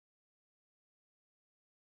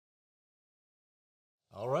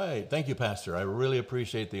All right. Thank you, Pastor. I really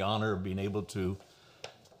appreciate the honor of being able to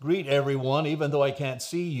greet everyone, even though I can't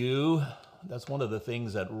see you. That's one of the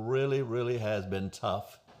things that really has been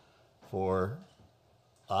tough for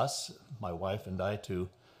us, my wife and I, to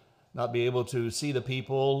not be able to see the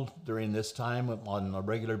people during this time on a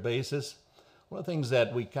regular basis. One of the things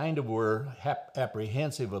that we kind of were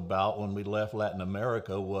apprehensive about when we left Latin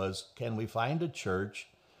America was, can we find a church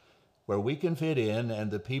where we can fit in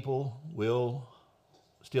and the people will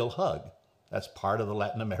still hug? That's part of the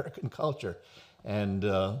Latin American culture. And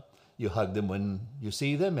you hug them when you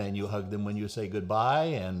see them, and you hug them when you say goodbye,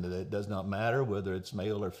 and it does not matter whether it's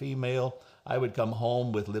male or female. I would come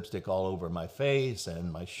home with lipstick all over my face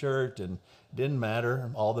and my shirt, and it didn't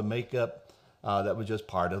matter, all the makeup, that was just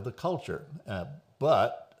part of the culture.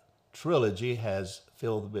 But Trilogy has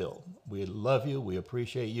filled the bill. We love you, we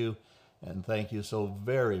appreciate you, and thank you so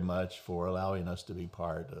very much for allowing us to be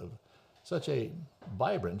part of such a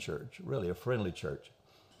vibrant church, really a friendly church.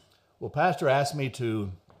 Well, Pastor asked me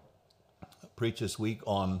to preach this week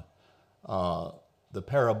on the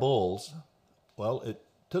parables. Well, it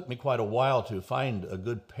took me quite a while to find a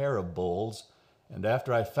good pair of bulls, and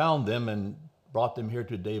after I found them and brought them here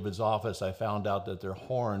to David's office, I found out that their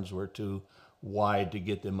horns were too wide to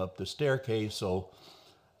get them up the staircase, so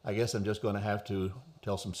I guess I'm just going to have to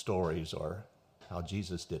tell some stories, or how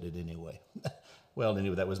Jesus did it anyway. Well,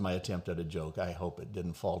 anyway, that was my attempt at a joke. I hope it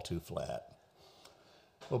didn't fall too flat.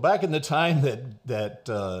 Well, back in the time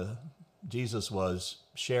that Jesus was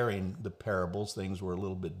sharing the parables, things were a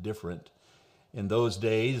little bit different in those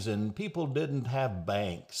days, and people didn't have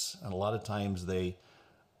banks, and a lot of times they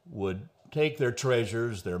would take their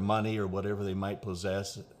treasures, their money, or whatever they might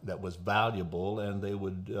possess that was valuable, and they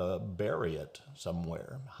would bury it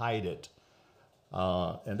somewhere, hide it.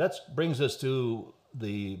 And that brings us to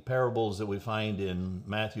the parables that we find in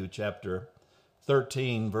Matthew chapter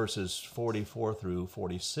 13, verses 44 through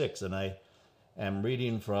 46. And I am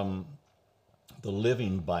reading from the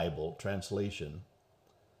Living Bible translation.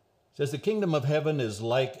 It says, "The kingdom of heaven is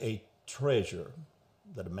like a treasure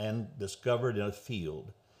that a man discovered in a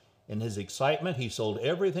field. In his excitement, he sold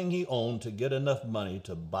everything he owned to get enough money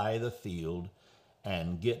to buy the field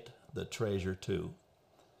and get the treasure too."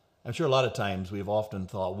 I'm sure a lot of times we've often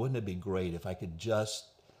thought, wouldn't it be great if I could just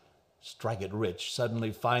strike it rich,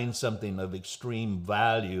 suddenly find something of extreme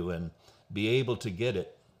value and be able to get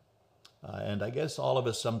it. And I guess all of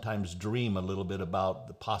us sometimes dream a little bit about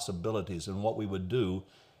the possibilities and what we would do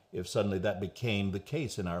if suddenly that became the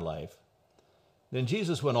case in our life. Then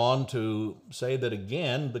Jesus went on to say that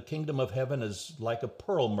again, the kingdom of heaven is like a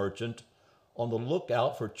pearl merchant on the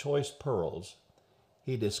lookout for choice pearls.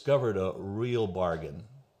 He discovered a real bargain.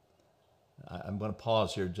 I'm going to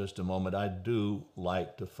pause here just a moment. I do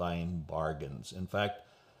like to find bargains. In fact,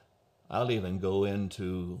 I'll even go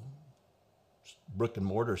into brick and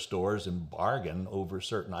mortar stores and bargain over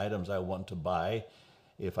certain items I want to buy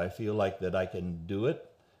if I feel like that I can do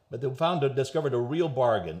it. But they discovered a real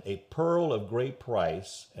bargain, a pearl of great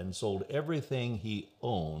price, and sold everything he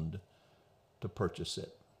owned to purchase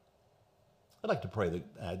it. I'd like to pray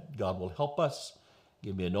that God will help us,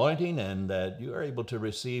 give me anointing, and that you are able to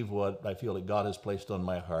receive what I feel that God has placed on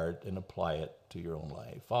my heart and apply it to your own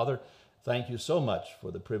life. Father, thank you so much for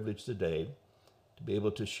the privilege today to be able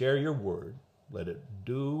to share your word. Let it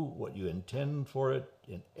do what you intend for it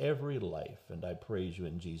in every life, and I praise you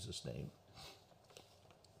in Jesus' name.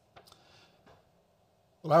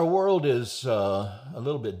 Well, our world is a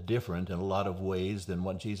little bit different in a lot of ways than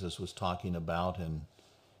what Jesus was talking about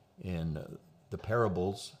in the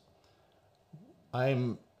parables.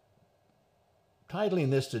 I'm titling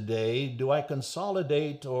this today, Do I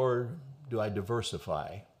Consolidate or Do I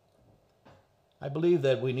Diversify? I believe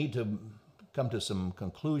that we need to come to some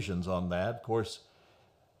conclusions on that. Of course,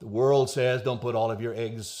 the world says don't put all of your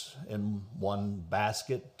eggs in one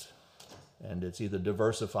basket, and it's either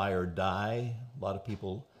diversify or die. A lot of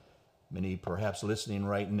people, many perhaps listening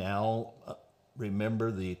right now,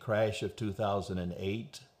 remember the crash of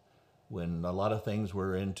 2008 when a lot of things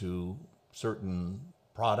were into certain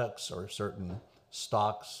products or certain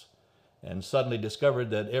stocks and suddenly discovered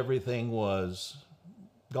that everything was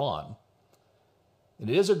gone. It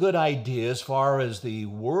is a good idea as far as the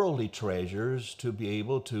worldly treasures to be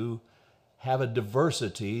able to have a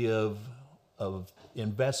diversity of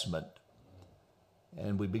investment.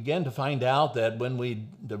 And we begin to find out that when we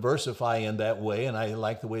diversify in that way, and I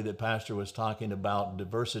like the way that Pastor was talking about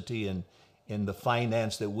diversity in the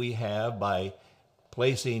finance that we have by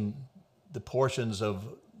placing the portions of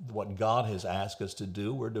what God has asked us to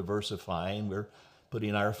do. We're diversifying. We're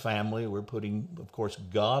putting our family, we're putting, of course,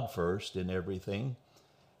 God first in everything.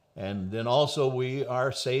 And then also we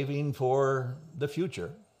are saving for the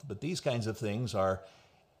future. But these kinds of things are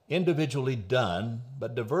individually done,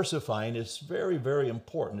 but diversifying is very, very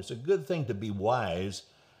important. It's a good thing to be wise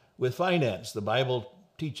with finance. The Bible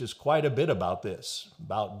teaches quite a bit about this,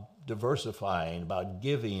 about diversifying, about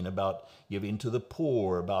giving to the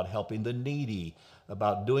poor, about helping the needy,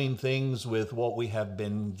 about doing things with what we have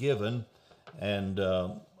been given, and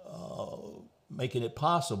making it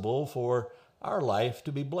possible for our life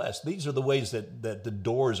to be blessed. These are the ways that the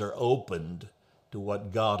doors are opened to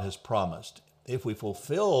what God has promised. If we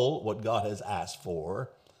fulfill what God has asked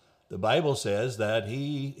for, the Bible says that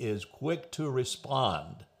He is quick to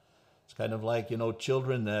respond. It's kind of like,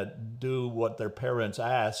 children that do what their parents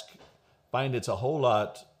ask find it's a whole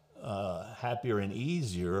lot happier and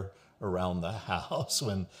easier around the house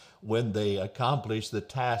when they accomplish the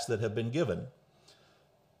tasks that have been given.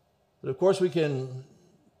 But of course, we can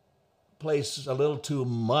place a little too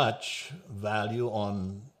much value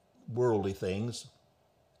on worldly things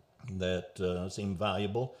that seem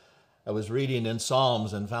valuable. I was reading in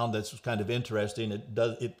Psalms and found this was kind of interesting.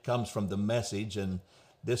 It comes from the Message, and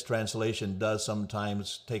this translation does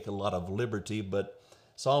sometimes take a lot of liberty, but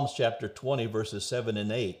Psalms chapter 20, verses 7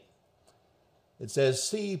 and 8, it says,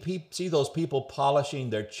 see those people polishing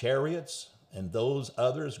their chariots and those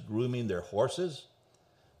others grooming their horses?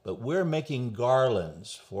 But we're making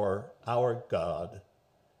garlands for our God.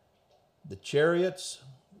 The chariots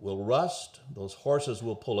will rust, those horses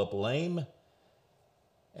will pull up lame,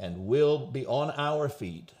 and we'll be on our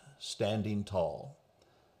feet, standing tall.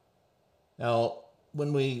 Now,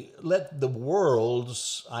 when we let the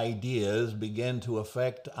world's ideas begin to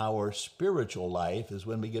affect our spiritual life is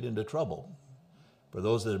when we get into trouble. For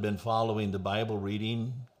those that have been following the Bible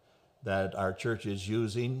reading that our church is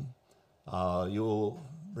using, you'll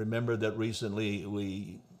remember that recently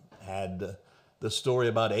we had the story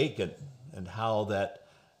about Achan and how that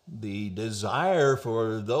the desire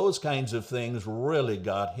for those kinds of things really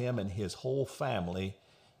got him and his whole family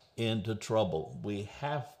into trouble. We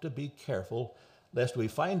have to be careful lest we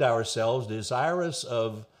find ourselves desirous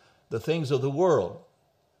of the things of the world.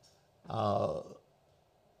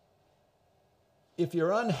 If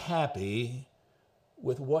you're unhappy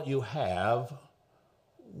with what you have,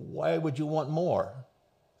 why would you want more?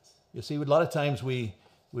 You see, a lot of times we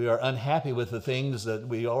are unhappy with the things that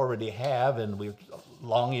we already have, and we're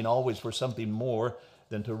longing always for something more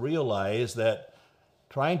than to realize that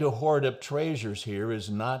trying to hoard up treasures here is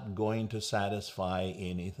not going to satisfy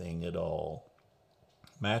anything at all.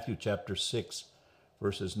 Matthew chapter 6,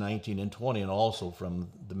 verses 19 and 20, and also from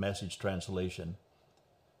the Message translation.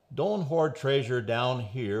 Don't hoard treasure down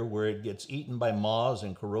here where it gets eaten by moths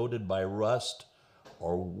and corroded by rust,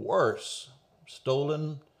 or worse,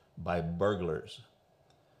 stolen by burglars.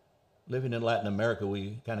 Living in Latin America,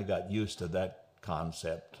 we kind of got used to that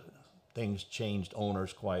concept. Things changed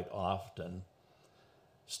owners quite often.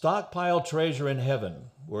 Stockpile treasure in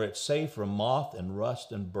heaven where it's safe from moth and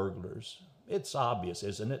rust and burglars. It's obvious,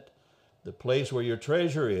 isn't it? The place where your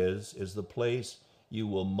treasure is the place you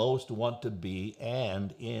will most want to be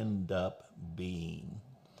and end up being.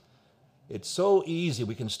 It's so easy.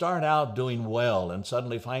 We can start out doing well and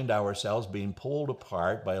suddenly find ourselves being pulled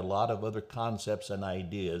apart by a lot of other concepts and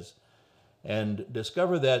ideas, and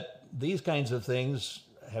discover that these kinds of things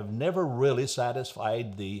have never really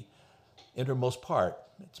satisfied the innermost part.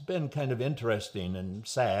 It's been kind of interesting and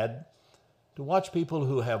sad to watch people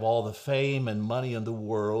who have all the fame and money in the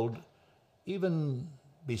world even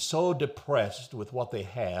be so depressed with what they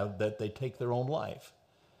have that they take their own life.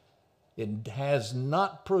 It has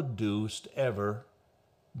not produced ever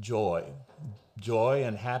joy. Joy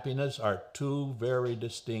and happiness are two very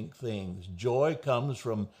distinct things. Joy comes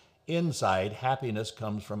from inside, happiness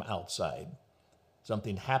comes from outside.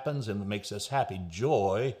 Something happens and it makes us happy.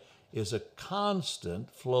 Joy is a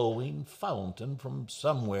constant flowing fountain from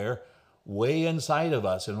somewhere way inside of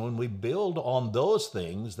us. And when we build on those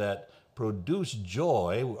things that produce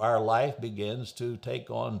joy, our life begins to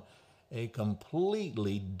take on a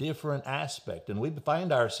completely different aspect. And we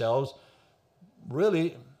find ourselves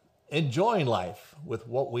really enjoying life with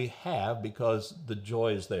what we have because the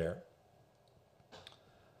joy is there.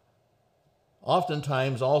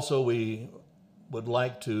 Oftentimes also we would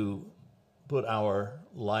like to put our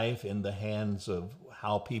life in the hands of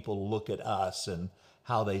how people look at us and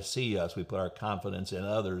how they see us. We put our confidence in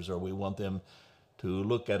others, or we want them to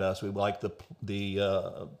look at us. We like the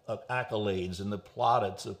accolades and the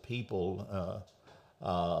plaudits of people.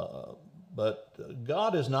 But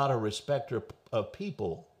God is not a respecter of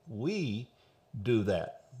people. We do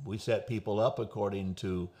that. We set people up according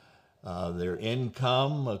to their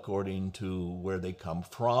income according to where they come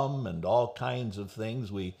from, and all kinds of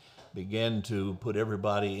things. We begin to put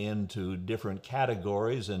everybody into different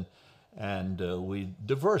categories, and we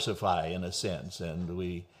diversify in a sense, and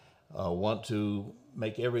we want to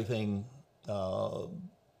make everything of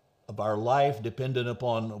our life dependent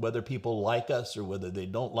upon whether people like us or whether they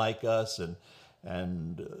don't like us,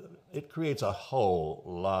 and it creates a whole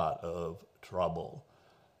lot of trouble.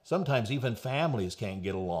 Sometimes even families can't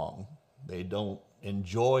get along. They don't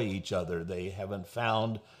enjoy each other. They haven't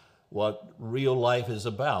found what real life is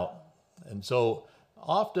about. And so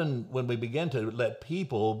often when we begin to let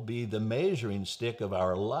people be the measuring stick of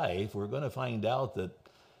our life, we're going to find out that it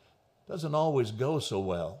doesn't always go so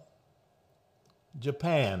well.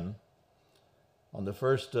 Japan, on the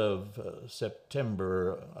 1st of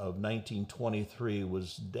September of 1923,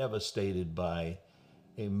 was devastated by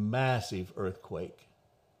a massive earthquake.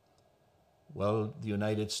 Well, the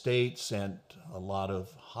United States sent a lot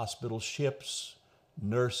of hospital ships,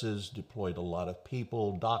 nurses, deployed a lot of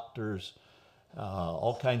people, doctors,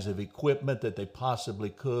 all kinds of equipment that they possibly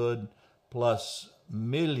could, plus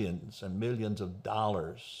millions and millions of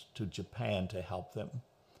dollars to Japan to help them.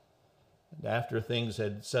 And after things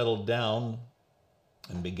had settled down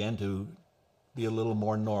and began to be a little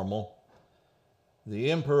more normal,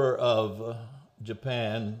 the Emperor of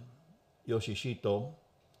Japan, Yoshihito,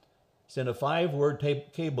 sent a 5-word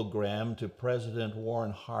cablegram to President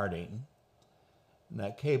Warren Harding. And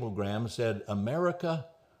that cablegram said, "America,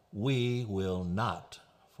 we will not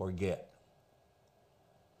forget."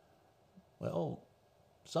 Well,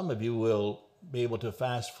 some of you will be able to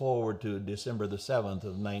fast forward to December the 7th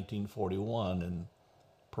of 1941 in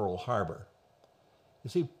Pearl Harbor. You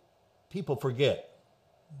see, people forget.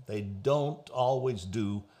 They don't always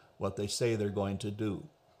do what they say they're going to do.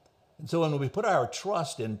 And so when we put our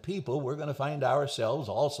trust in people, we're going to find ourselves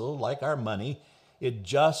also, like our money, it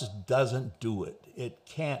just doesn't do it. It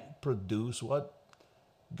can't produce what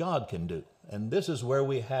God can do. And this is where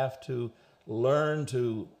we have to learn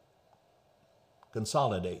to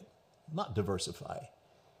consolidate, not diversify.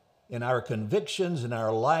 In our convictions, in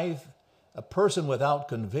our life, a person without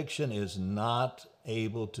conviction is not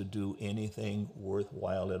able to do anything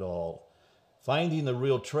worthwhile at all. Finding the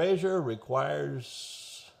real treasure requires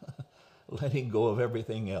letting go of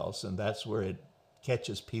everything else, and that's where it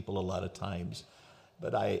catches people a lot of times.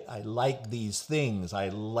 But I like these things. I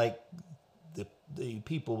like the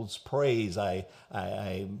people's praise.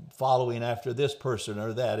 I'm following after this person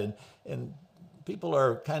or that, and people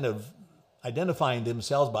are kind of identifying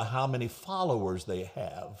themselves by how many followers they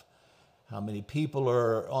have, how many people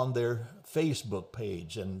are on their Facebook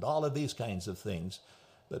page, and all of these kinds of things.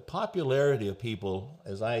 But popularity of people,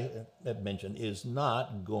 as I had mentioned, is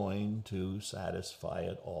not going to satisfy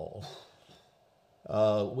at all.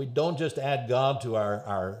 We don't just add God to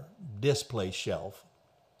our display shelf.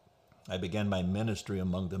 I began my ministry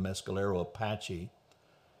among the Mescalero Apache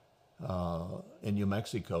in New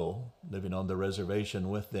Mexico, living on the reservation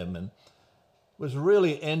with them, and it was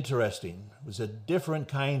really interesting. It was a different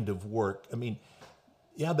kind of work. I mean,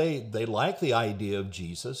 yeah, they liked the idea of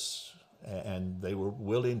Jesus, and they were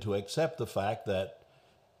willing to accept the fact that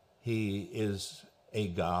he is a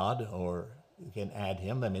God, or you can add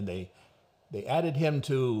him. I mean, they added him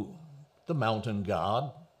to the mountain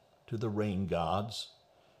god, to the rain gods.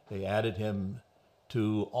 They added him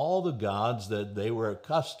to all the gods that they were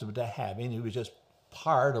accustomed to having. He was just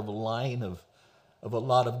part of a line of a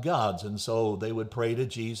lot of gods. And so they would pray to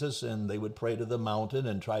Jesus, and they would pray to the mountain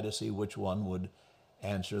and try to see which one would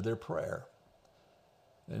answer their prayer,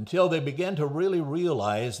 until they began to really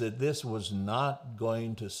realize that this was not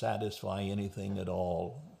going to satisfy anything at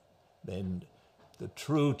all. Then the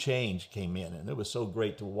true change came in, and it was so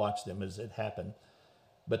great to watch them as it happened.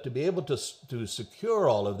 But to be able to secure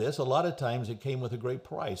all of this, a lot of times it came with a great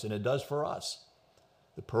price, and it does for us.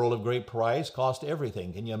 The pearl of great price cost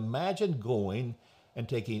everything. Can you imagine going and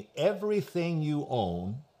taking everything you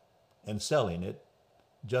own and selling it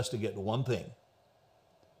just to get one thing?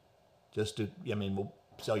 Just to, I mean, we'll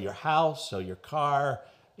sell your house, sell your car,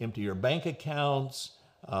 empty your bank accounts,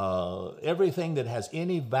 everything that has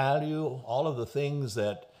any value, all of the things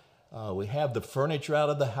that we have, the furniture out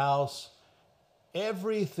of the house,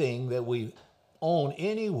 everything that we own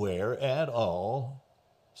anywhere at all,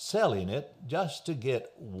 selling it just to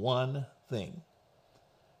get one thing.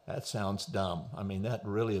 That sounds dumb. I mean, that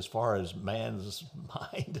really, as far as man's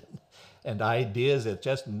mind and ideas, it's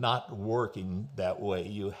just not working that way.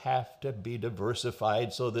 You have to be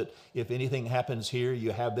diversified so that if anything happens here,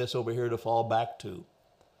 you have this over here to fall back to.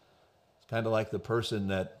 It's kind of like the person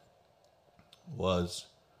that was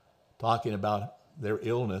talking about their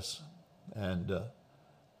illness And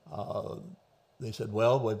they said,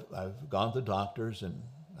 well, I've gone to doctors and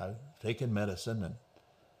I've taken medicine,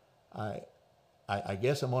 and I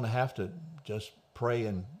guess I'm going to have to just pray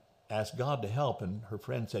and ask God to help. And her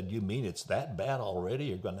friend said, you mean it's that bad already?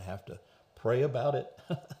 You're going to have to pray about it?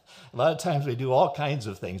 A lot of times we do all kinds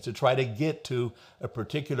of things to try to get to a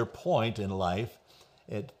particular point in life.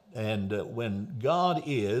 When God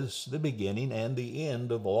is the beginning and the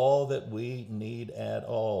end of all that we need at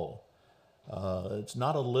all. It's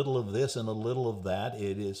not a little of this and a little of that.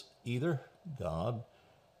 It is either God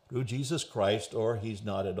through Jesus Christ or he's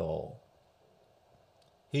not at all.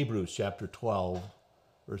 Hebrews chapter 12,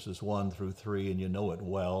 verses 1 through 3, and you know it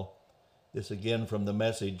well. This again from the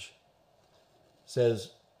Message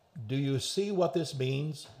says, do you see what this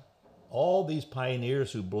means? All these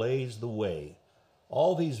pioneers who blazed the way,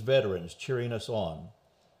 all these veterans cheering us on.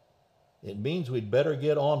 It means we'd better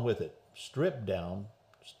get on with it, strip down,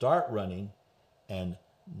 start running, and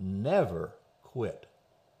never quit.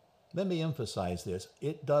 Let me emphasize this.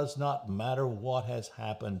 It does not matter what has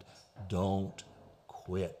happened. Don't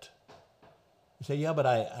quit. You say, yeah, but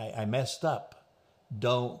I messed up.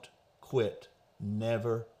 Don't quit.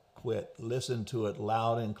 Never quit. Listen to it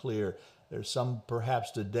loud and clear. There's some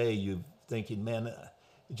perhaps today you're thinking, man,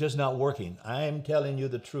 it's just not working. I'm telling you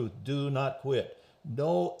the truth. Do not quit.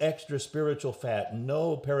 No extra spiritual fat.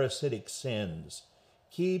 No parasitic sins.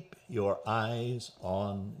 Keep your eyes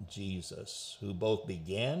on Jesus, who both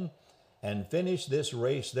began and finished this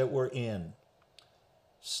race that we're in.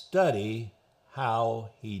 Study how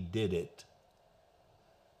he did it.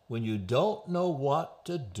 When you don't know what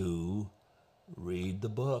to do, read the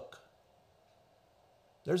book.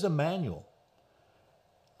 There's a manual.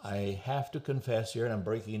 I have to confess here, and I'm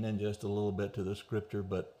breaking in just a little bit to the scripture,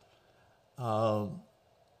 but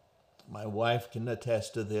my wife can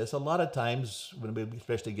attest to this. A lot of times, when we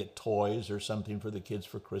especially get toys or something for the kids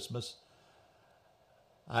for Christmas,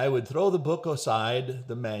 I would throw the book aside,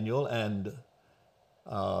 the manual, and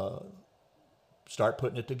start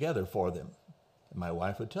putting it together for them. And my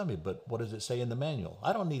wife would tell me, but what does it say in the manual?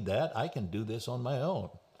 I don't need that. I can do this on my own.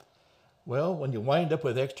 Well, when you wind up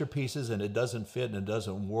with extra pieces and it doesn't fit and it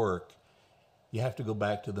doesn't work, you have to go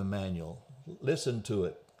back to the manual. Listen to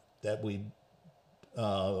it, that we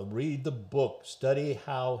read the book, study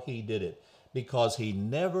how he did it, because he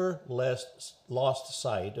never lost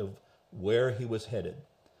sight of where he was headed.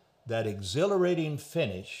 That exhilarating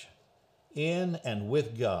finish in and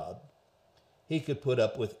with God. He could put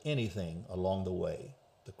up with anything along the way.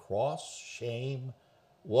 The cross, shame,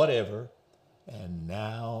 whatever. And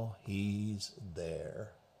now he's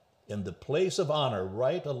there in the place of honor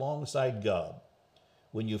right alongside God.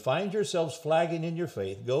 When you find yourselves flagging in your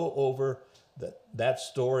faith, go over that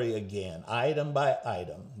story again, item by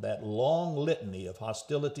item, that long litany of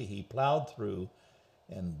hostility he plowed through,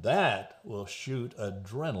 and that will shoot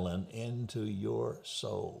adrenaline into your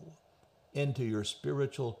soul, into your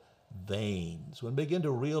spiritual veins. When we begin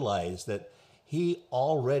to realize that he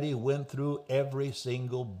already went through every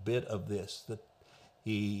single bit of this, that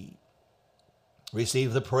he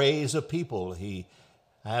received the praise of people. He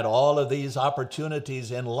had all of these opportunities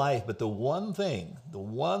in life, but the one thing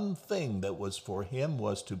that was for him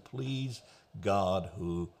was to please God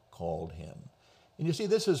who called him. And you see,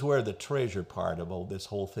 this is where the treasure part of all this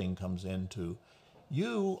whole thing comes into.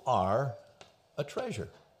 You are a treasure.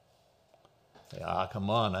 Come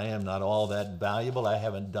on, I am not all that valuable. I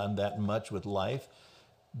haven't done that much with life.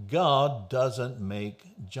 God doesn't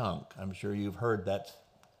make junk. I'm sure you've heard that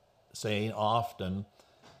saying often.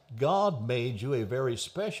 God made you a very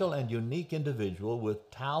special and unique individual with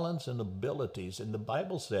talents and abilities. And the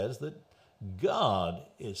Bible says that God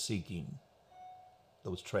is seeking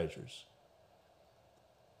those treasures.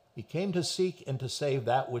 He came to seek and to save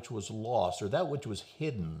that which was lost, or that which was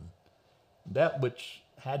hidden, that which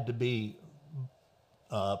had to be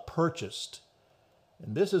purchased.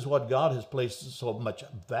 And this is what God has placed so much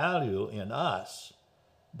value in us,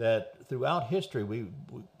 that throughout history, we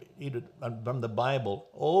from the Bible,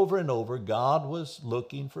 over and over, God was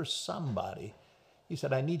looking for somebody. He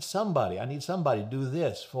said, I need somebody to do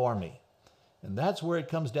this for me. And that's where it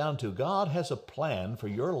comes down to. God has a plan for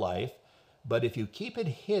your life, but if you keep it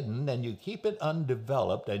hidden and you keep it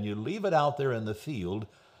undeveloped and you leave it out there in the field,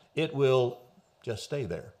 it will just stay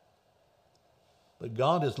there. But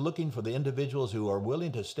God is looking for the individuals who are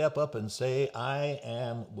willing to step up and say, I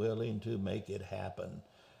am willing to make it happen.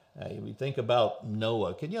 We think about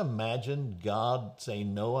Noah. Can you imagine God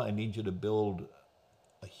saying, Noah, I need you to build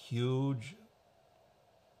a huge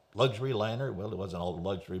luxury liner? Well, it wasn't all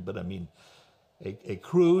luxury, but I mean, a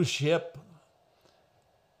cruise ship.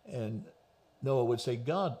 And Noah would say,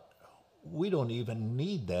 God, we don't even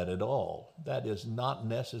need that at all. That is not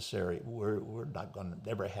necessary. We're not going to,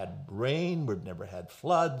 never had rain, we've never had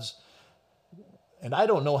floods. And I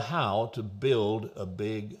don't know how to build a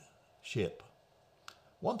big ship.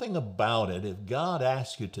 One thing about it, if God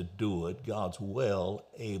asks you to do it, God's well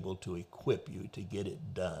able to equip you to get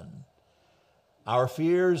it done. Our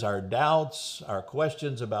fears, our doubts, our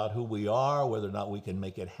questions about who we are, whether or not we can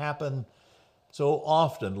make it happen, so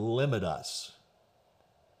often limit us.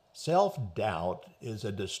 Self-doubt is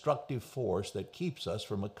a destructive force that keeps us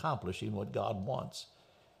from accomplishing what God wants.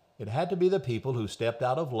 It had to be the people who stepped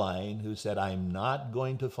out of line, who said, I'm not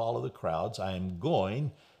going to follow the crowds. I am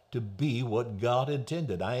going to be what God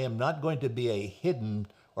intended. I am not going to be a hidden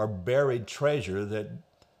or buried treasure that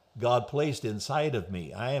God placed inside of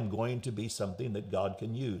me. I am going to be something that God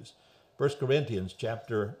can use. 1 Corinthians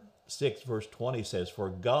chapter 6, verse 20 says, For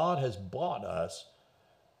God has bought us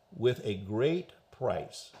with a great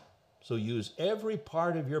price. So use every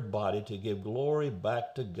part of your body to give glory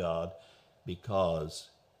back to God because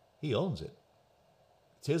He owns it.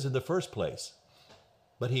 It's His in the first place.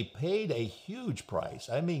 But He paid a huge price.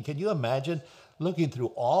 I mean, can you imagine looking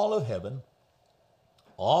through all of heaven,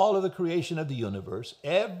 all of the creation of the universe,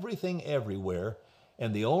 everything everywhere,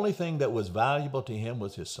 and the only thing that was valuable to Him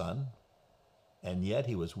was His Son, and yet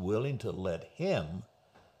He was willing to let Him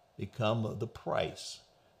become the price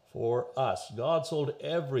for us. God sold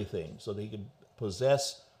everything so that He could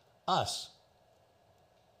possess us.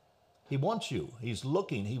 He wants you. He's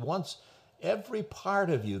looking. He wants every part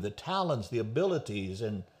of you, the talents, the abilities,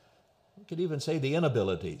 and we could even say the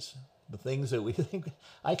inabilities, the things that we think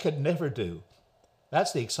I could never do.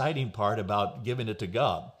 That's the exciting part about giving it to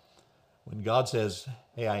God. When God says,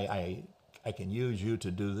 hey, I can use you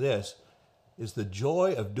to do this, is the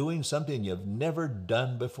joy of doing something you've never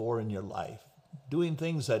done before in your life, doing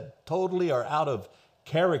things that totally are out of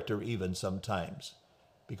character even sometimes.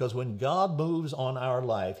 Because when God moves on our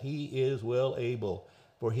life, He is well able,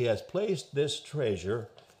 for He has placed this treasure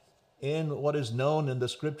in what is known in the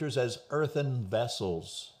scriptures as earthen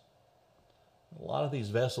vessels. A lot of these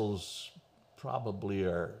vessels probably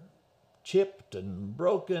are chipped and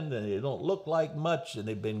broken, and they don't look like much, and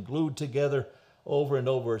they've been glued together over and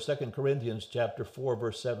over. 2 Corinthians chapter 4,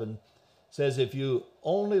 verse 7 says, if you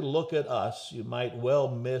only look at us, you might well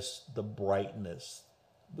miss the brightness.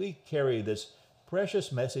 We carry this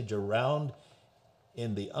precious message around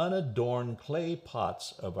in the unadorned clay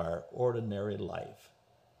pots of our ordinary life.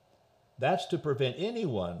 That's to prevent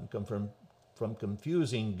anyone from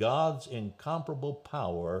confusing God's incomparable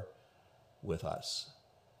power with us.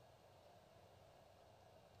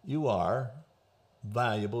 You are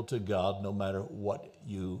valuable to God no matter what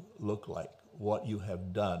you look like, what you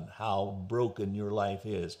have done, how broken your life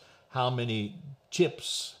is, how many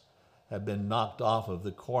chips have been knocked off of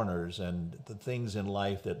the corners, and the things in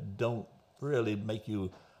life that don't really make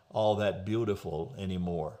you all that beautiful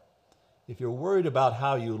anymore. If you're worried about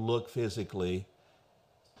how you look physically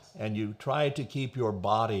and you try to keep your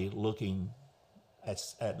body looking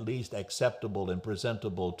at least acceptable and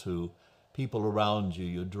presentable to people around you,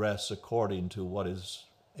 you dress according to what is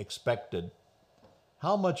expected,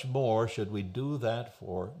 how much more should we do that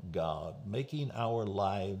for God, making our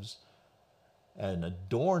lives an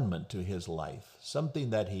adornment to His life, something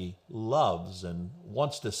that He loves and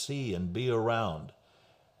wants to see and be around,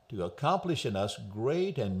 to accomplish in us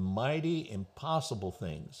great and mighty impossible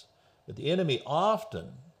things. But the enemy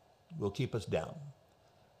often will keep us down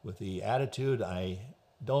with the attitude, I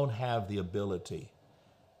don't have the ability.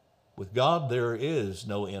 With God, there is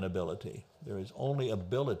no inability. There is only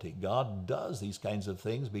ability. God does these kinds of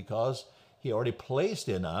things because He already placed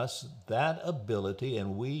in us that ability,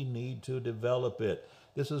 and we need to develop it.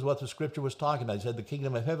 This is what the scripture was talking about. He said the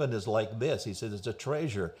kingdom of heaven is like this. He said it's a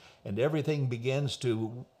treasure, and everything begins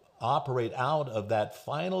to operate out of that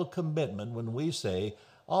final commitment when we say,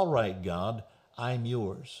 all right, God, I'm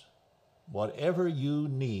yours. Whatever you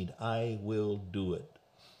need, I will do it.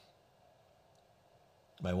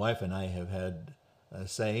 My wife and I have had a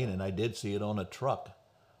saying, and I did see it on a truck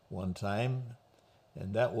one time,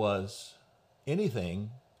 and that was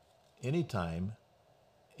anything, anytime,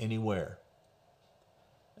 anywhere.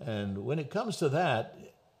 And when it comes to that,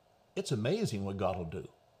 it's amazing what God will do.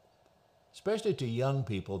 Especially to young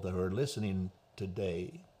people that are listening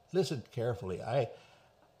today. Listen carefully.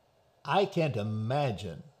 I can't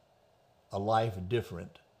imagine a life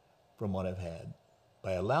different from what I've had.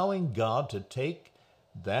 By allowing God to take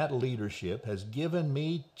that leadership has given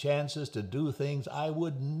me chances to do things I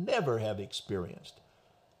would never have experienced.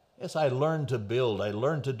 Yes, I learned to build. I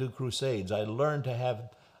learned to do crusades. I learned to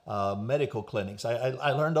have medical clinics.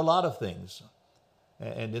 I learned a lot of things.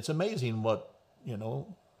 And it's amazing what, you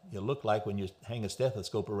look like when you hang a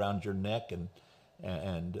stethoscope around your neck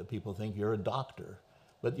and people think you're a doctor.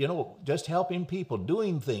 But, just helping people,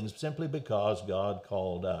 doing things simply because God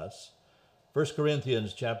called us. 1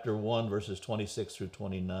 Corinthians chapter 1, verses 26 through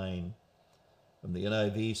 29 from the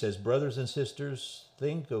NIV says, "Brothers and sisters,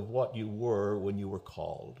 think of what you were when you were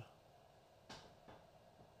called."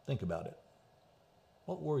 Think about it.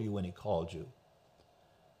 What were you when he called you?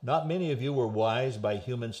 Not many of you were wise by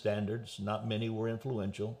human standards. Not many were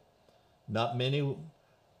influential. Not many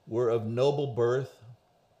were of noble birth.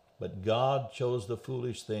 But God chose the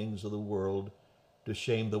foolish things of the world to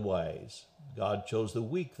shame the wise. God chose the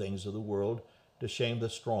weak things of the world to shame the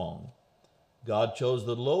strong. God chose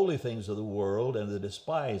the lowly things of the world and the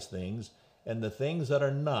despised things and the things that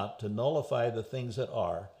are not to nullify the things that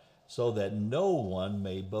are, so that no one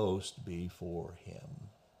may boast before him.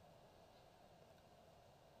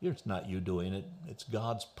 It's not you doing it. It's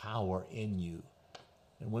God's power in you.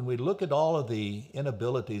 And when we look at all of the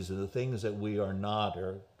inabilities and the things that we are not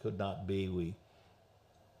or could not be,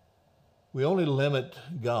 we only limit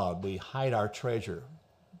God. We hide our treasure.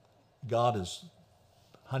 God is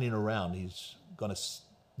hunting around. He's going to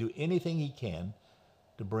do anything he can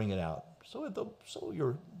to bring it out. So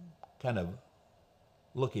you're kind of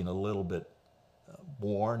looking a little bit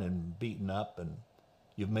worn and beaten up, and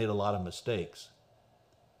you've made a lot of mistakes.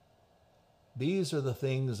 These are the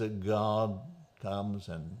things that God comes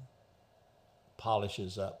and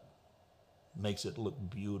polishes up, makes it look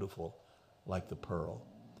beautiful like the pearl.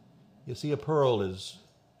 You see, a pearl is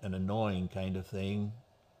an annoying kind of thing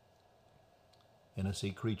in a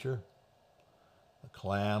sea creature. A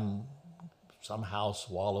clam somehow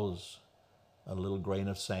swallows a little grain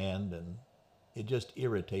of sand, and it just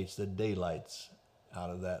irritates the daylights out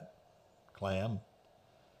of that clam.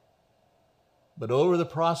 But over the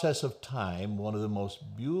process of time, one of the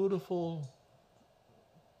most beautiful,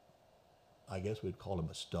 I guess we'd call them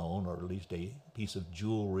a stone, or at least a piece of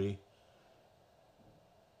jewelry,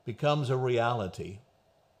 becomes a reality.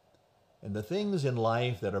 And the things in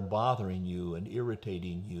life that are bothering you and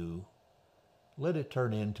irritating you, let it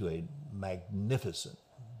turn into a magnificent,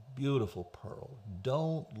 beautiful pearl.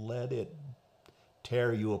 Don't let it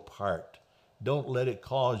tear you apart. Don't let it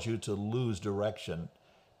cause you to lose direction,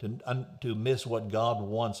 to miss what God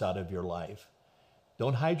wants out of your life.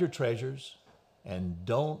 Don't hide your treasures, and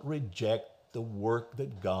don't reject the work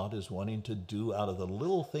that God is wanting to do out of the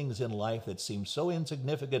little things in life that seem so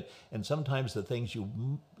insignificant, and sometimes the things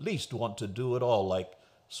you least want to do at all, like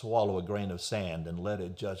swallow a grain of sand and let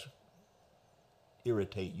it just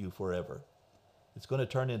irritate you forever. It's going to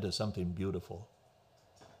turn into something beautiful.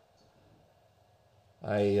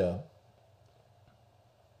 I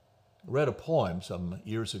read a poem some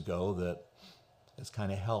years ago that has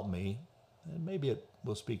kind of helped me, and maybe it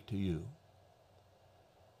will speak to you.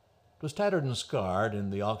 It was tattered and scarred,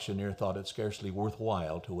 and the auctioneer thought it scarcely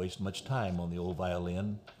worthwhile to waste much time on the old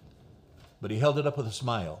violin, but he held it up with a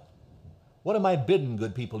smile. "What am I bidding,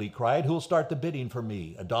 good people?" he cried. "Who'll start the bidding for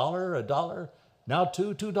me? $1, $1, now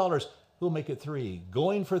 $2. Who'll make it $3?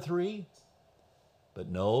 Going for $3? But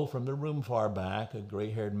no, from the room far back, a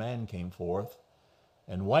gray-haired man came forth,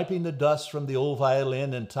 and wiping the dust from the old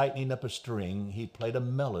violin and tightening up a string, he played a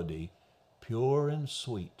melody pure and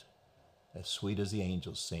sweet as the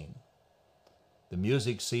angels sing. The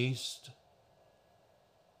music ceased,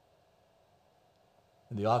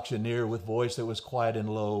 and the auctioneer, with voice that was quiet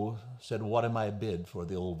and low, said, "What am I bid for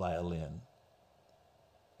the old violin?"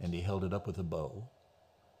 And he held it up with a bow.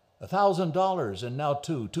 $1,000, and now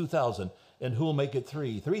 $2,000, and who'll make it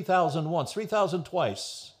 $3? 3,000 once, 3,000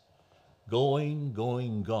 twice. Going,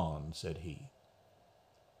 gone, said he.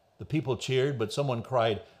 The people cheered, but someone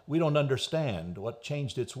cried, "We don't understand. What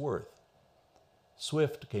changed its worth?"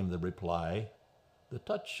 Swift came the reply, "The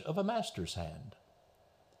touch of a master's hand."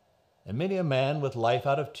 And many a man with life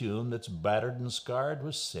out of tune, that's battered and scarred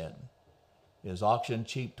with sin, is auctioned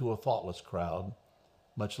cheap to a thoughtless crowd,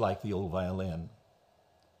 much like the old violin.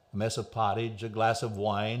 A mess of pottage, a glass of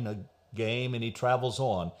wine, a game, and he travels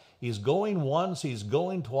on. He's going once, he's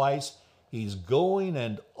going twice, he's going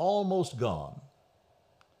and almost gone.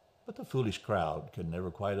 But the foolish crowd can never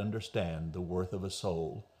quite understand the worth of a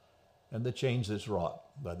soul and the change that's wrought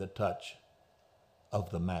by the touch of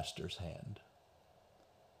the Master's hand.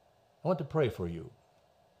 I want to pray for you.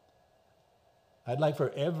 I'd like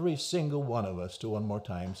for every single one of us to one more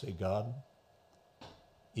time say, "God,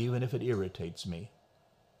 even if it irritates me,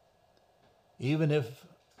 even if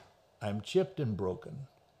I'm chipped and broken,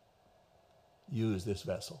 use this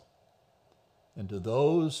vessel." And to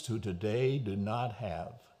those who today do not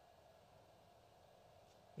have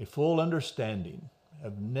a full understanding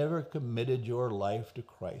have never committed your life to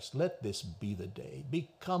Christ, let this be the day.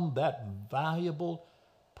 Become that valuable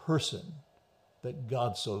person that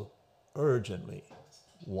God so urgently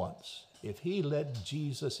wants. If he let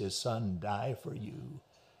Jesus, his son, die for you,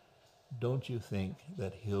 don't you think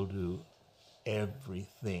that he'll do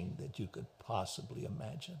everything that you could possibly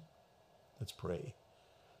imagine? Let's pray.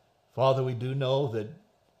 Father, we do know that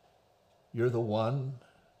you're the one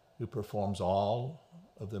who performs all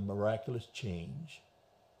of the miraculous change.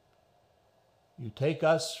 You take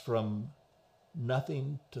us from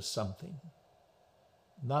nothing to something,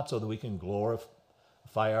 not so that we can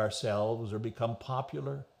glorify ourselves or become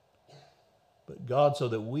popular, but God, so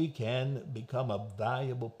that we can become a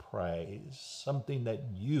valuable prize, something that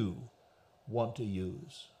you want to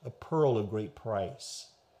use, a pearl of great price.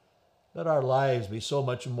 Let our lives be so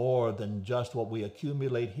much more than just what we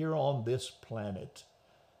accumulate here on this planet.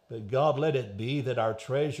 But God, let it be that our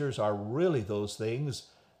treasures are really those things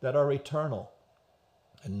that are eternal,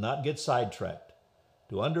 and not get sidetracked.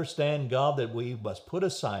 To understand, God, that we must put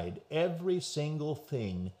aside every single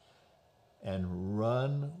thing and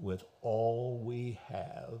run with all we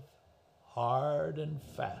have, hard and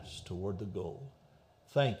fast toward the goal.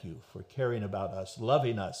 Thank you for caring about us,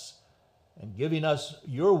 loving us, and giving us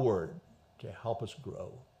your word to help us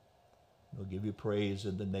grow. We'll give you praise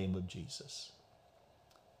in the name of Jesus.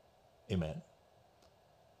 Amen.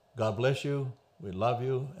 God bless you. We love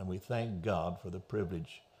you, and we thank God for the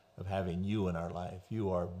privilege of having you in our life. You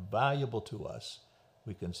are valuable to us.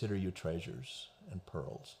 We consider you treasures and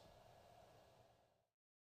pearls.